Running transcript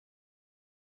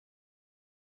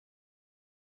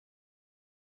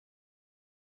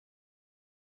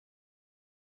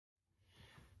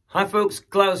Hi folks,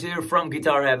 Klaus here from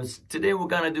Guitar Habits. Today we're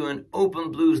gonna do an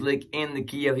open blues lick in the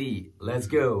key of E. Let's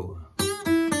go!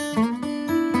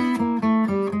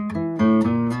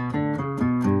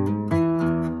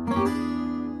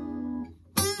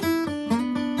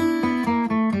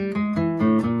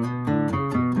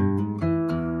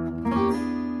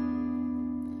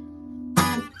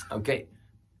 Okay,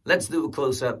 let's do a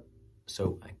close-up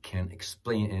so I can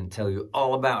explain and tell you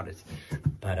all about it.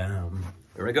 But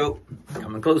here we go,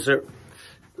 coming closer.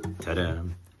 Ta-da!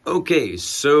 Okay,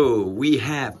 so we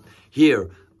have here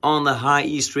on the high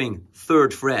E string,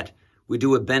 3rd fret, we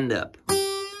do a bend up.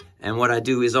 And what I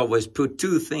do is always put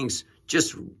 2 things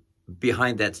just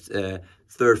behind that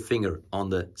 3rd finger on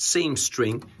the same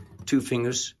string, 2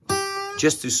 fingers,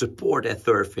 just to support that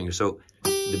 3rd finger. So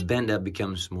the bend up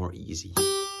becomes more easy.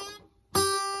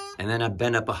 And then I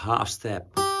bend up a half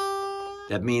step.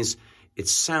 That means it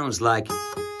sounds like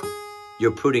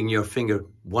you're putting your finger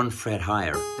 1 fret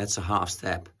higher. That's a half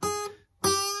step.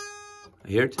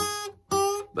 Hear it?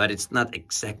 But it's not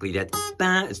exactly that.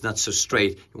 It's not so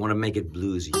straight. You want to make it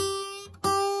bluesy.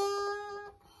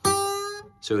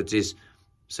 So it is.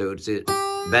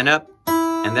 Bend up,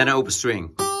 and then an open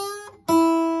string.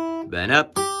 Bend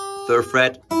up, 3rd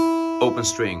fret, open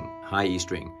string, high E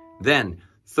string. Then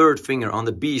 3rd finger on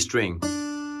the B string,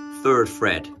 3rd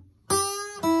fret.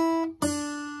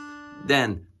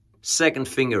 Then 2nd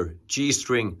finger, G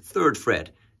string, 3rd fret.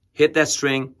 Hit that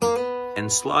string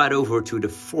and slide over to the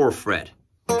 4th fret.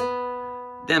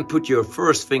 Then put your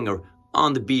 1st finger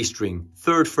on the B string,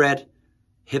 3rd fret.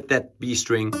 Hit that B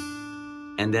string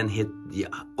and then hit the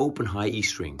open high E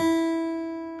string.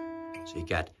 So you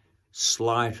got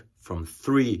slide from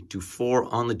 3 to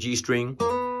 4 on the G string.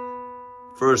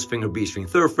 1st finger B string,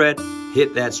 3rd fret,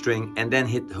 hit that string, and then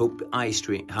hit the high E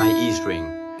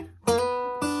string.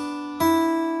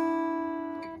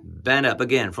 Bend up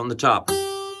again from the top.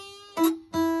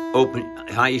 Open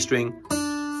high E string,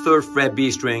 3rd fret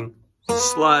B string,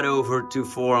 slide over to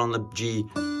 4 on the G,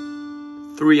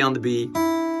 3 on the B,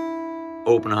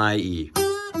 open high E.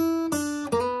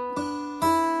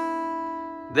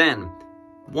 Then,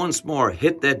 once more,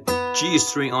 hit that G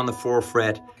string on the 4th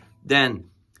fret, then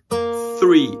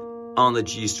 3 on the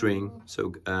G string.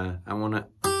 So I want to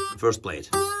first play it.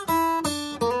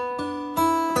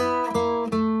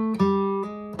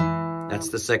 That's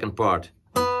the 2nd part.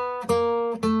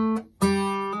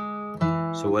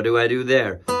 So what do I do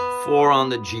there? 4 on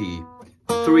the G,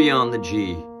 3 on the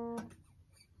G,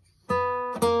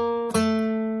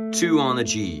 2 on the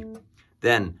G,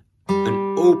 then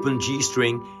an open G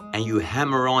string, and you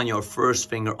hammer on your 1st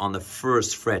finger on the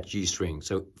 1st fret G string.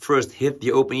 So first hit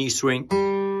the open E string,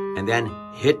 and then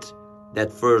hit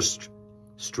that 1st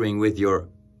string with your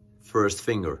 1st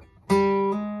finger.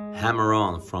 Hammer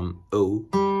on from O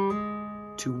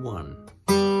to 1.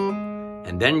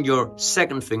 And then your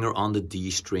 2nd finger on the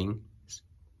D string,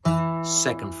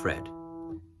 2nd fret.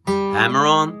 Hammer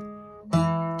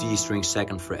on, D string,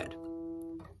 2nd fret.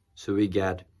 So we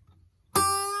got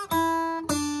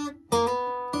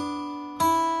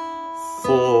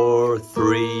 4,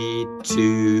 3,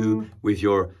 2 with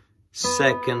your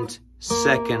 2nd,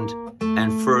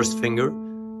 and 1st finger.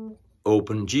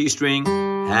 Open G string,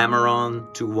 hammer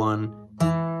on to 1,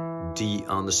 D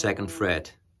on the 2nd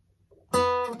fret.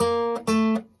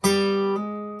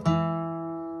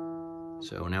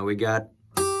 So now we got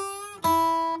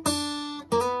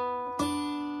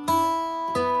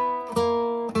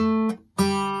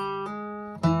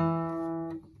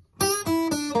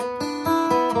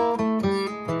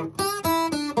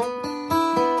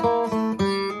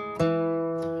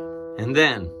and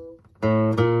then,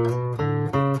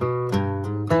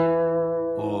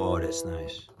 oh, that's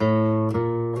nice.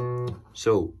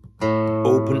 So,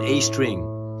 open A string,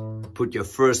 put your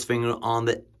 1st finger on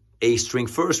the A string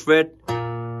 1st fret,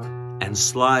 and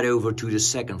slide over to the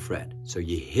 2nd fret. So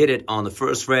you hit it on the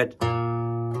 1st fret,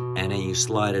 and then you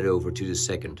slide it over to the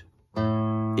 2nd.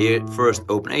 Here, first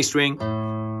open A string,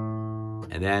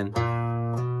 and then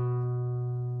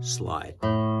slide.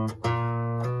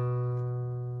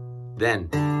 Then,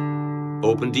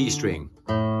 open D string.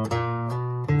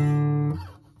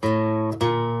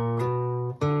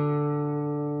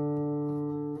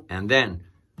 And then,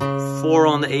 4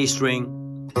 on the A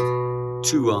string,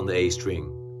 2 on the A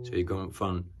string. So you're going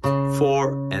from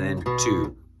 4 and then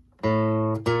 2.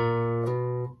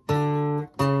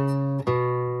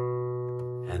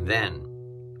 And then,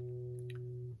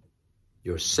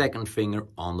 your 2nd finger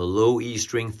on the low E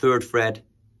string, 3rd fret,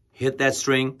 hit that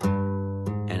string,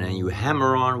 and then you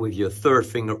hammer on with your 3rd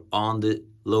finger on the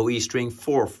low E string,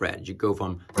 4th fret. You go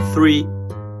from 3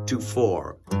 to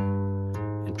 4.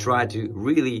 And and try to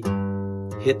really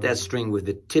hit that string with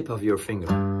the tip of your finger.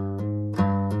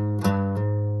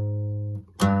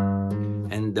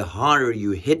 And the harder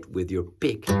you hit with your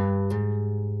pick,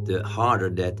 the harder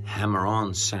that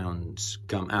hammer-on sounds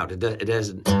come out. It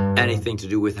hasn't anything to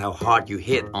do with how hard you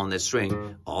hit on that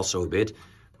string, also a bit,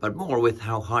 but more with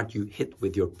how hard you hit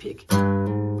with your pick.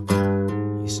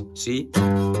 You see,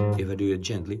 if I do it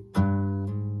gently,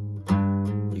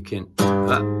 you can,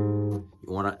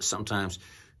 sometimes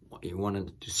you want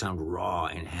it to sound raw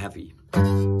and heavy.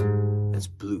 That's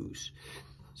blues.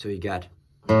 So you got,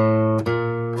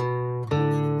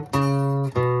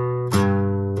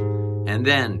 and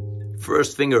then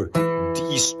first finger,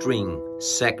 D string,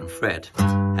 2nd fret.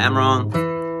 Hammer on,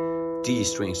 D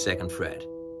string, 2nd fret.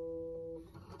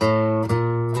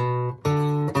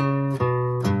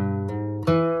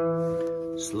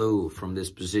 Slow from this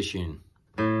position.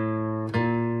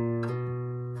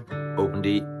 Open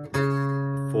D,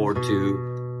 4,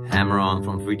 2, hammer on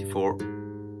from 3 to 4, 2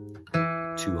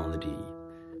 on the D.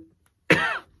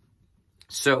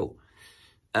 So,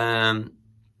 and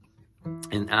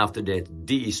after that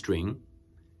D string,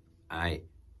 I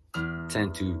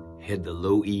tend to hit the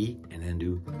low E and then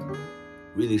do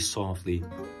really softly.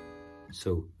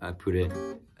 So I put it,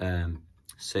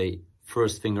 say,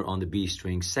 first finger on the B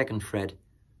string, 2nd fret,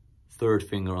 3rd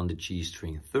finger on the G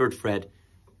string, 3rd fret,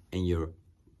 and your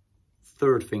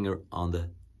 3rd finger on the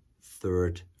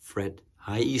 3rd fret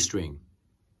high E string.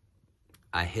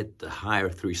 I hit the higher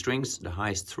 3 strings, the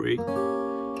highest 3,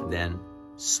 and then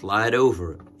slide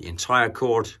over the entire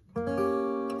chord,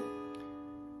 a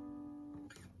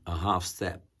half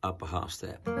step, up a half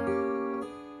step.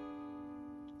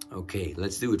 Okay,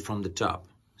 let's do it from the top,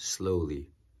 slowly.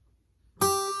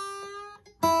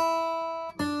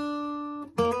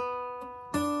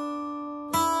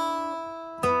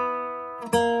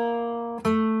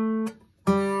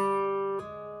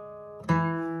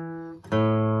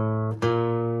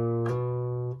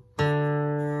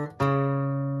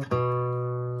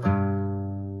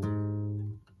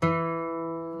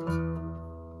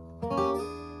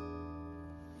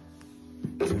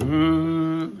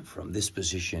 From this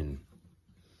position.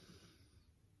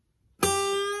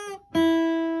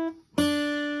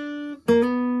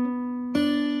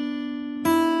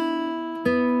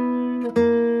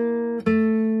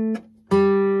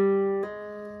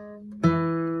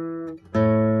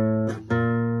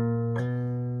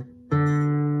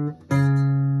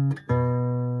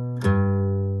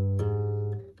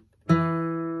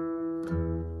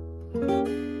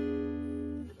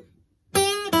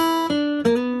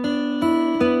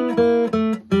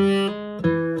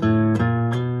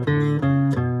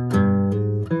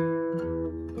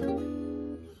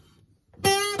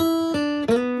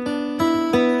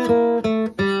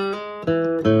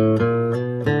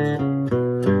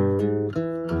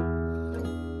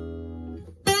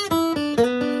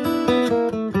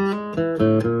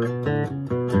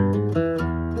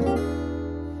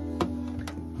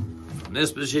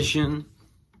 This position.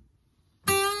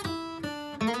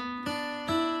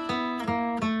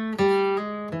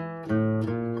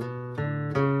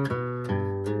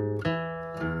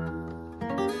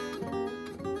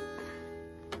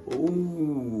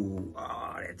 Ooh,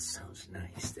 that sounds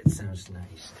nice. That sounds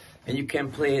nice. And you can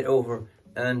play it over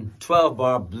a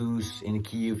 12-bar blues in the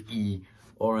key of E,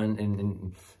 or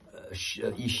an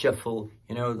E shuffle.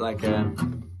 You know, like a.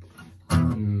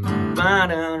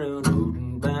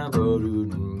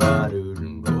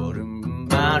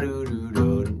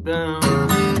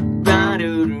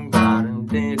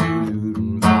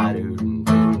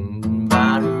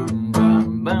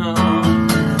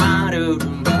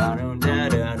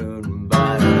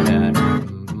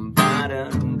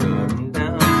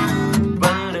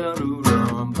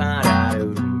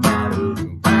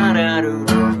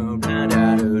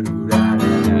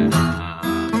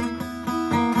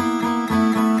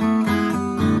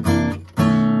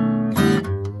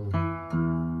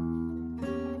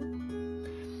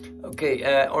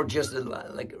 Okay, or just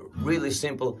like really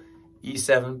simple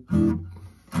E7.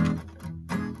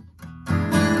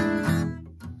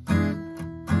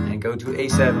 And go to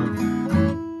A7.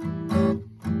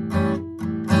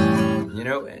 You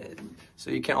know,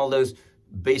 so you can, all those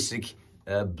basic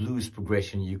blues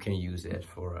progression, you can use that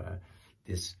for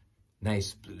this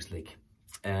nice blues lick.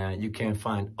 You can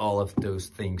find all of those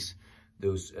things,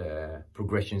 those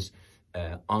progressions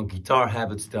on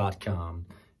guitarhabits.com.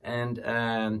 And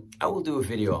I will do a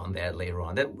video on that later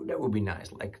on. That would be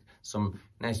nice, like some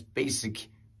nice basic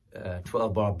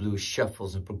 12-bar blues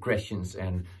shuffles and progressions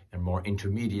and more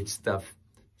intermediate stuff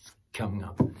coming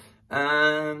up.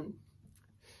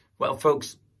 Well,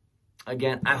 folks,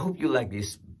 again, I hope you like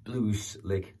this blues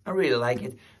lick. I really like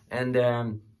it.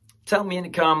 And tell me in the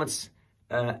comments.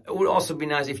 It would also be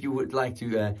nice if you would like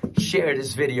to share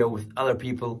this video with other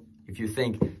people. If you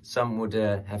think some would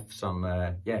have some,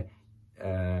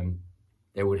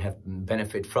 they would have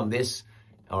benefit from this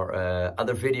or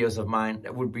other videos of mine.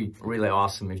 That would be really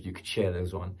awesome if you could share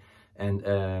those one. And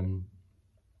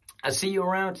I'll see you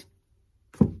around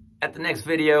at the next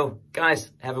video.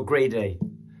 Guys, have a great day.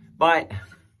 Bye.